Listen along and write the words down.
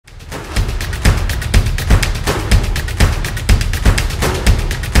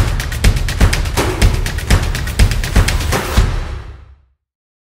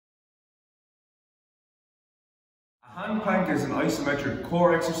hand plank is an isometric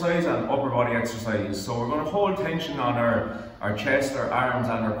core exercise and upper body exercise. So we're going to hold tension on our chest, our arms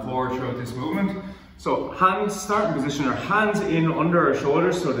and our core throughout this movement. So hands, starting position, our hands in under our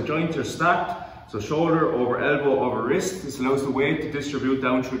shoulders so the joints are stacked. So shoulder over elbow over wrist. This allows the weight to distribute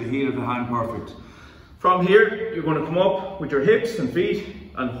down through the heel of the hand perfect. From here, you're going to come up with your hips and feet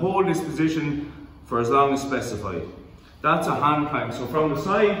and hold this position for as long as specified. That's a hand plank. So from the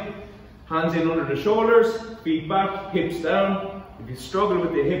side, hands in under the shoulders, feet back, hips down. If you struggle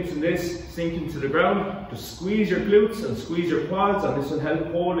with the hips in this, sink into the ground, just squeeze your glutes and squeeze your quads, and this will help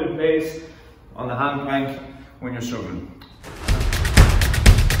hold in place on the hand plank when you're struggling.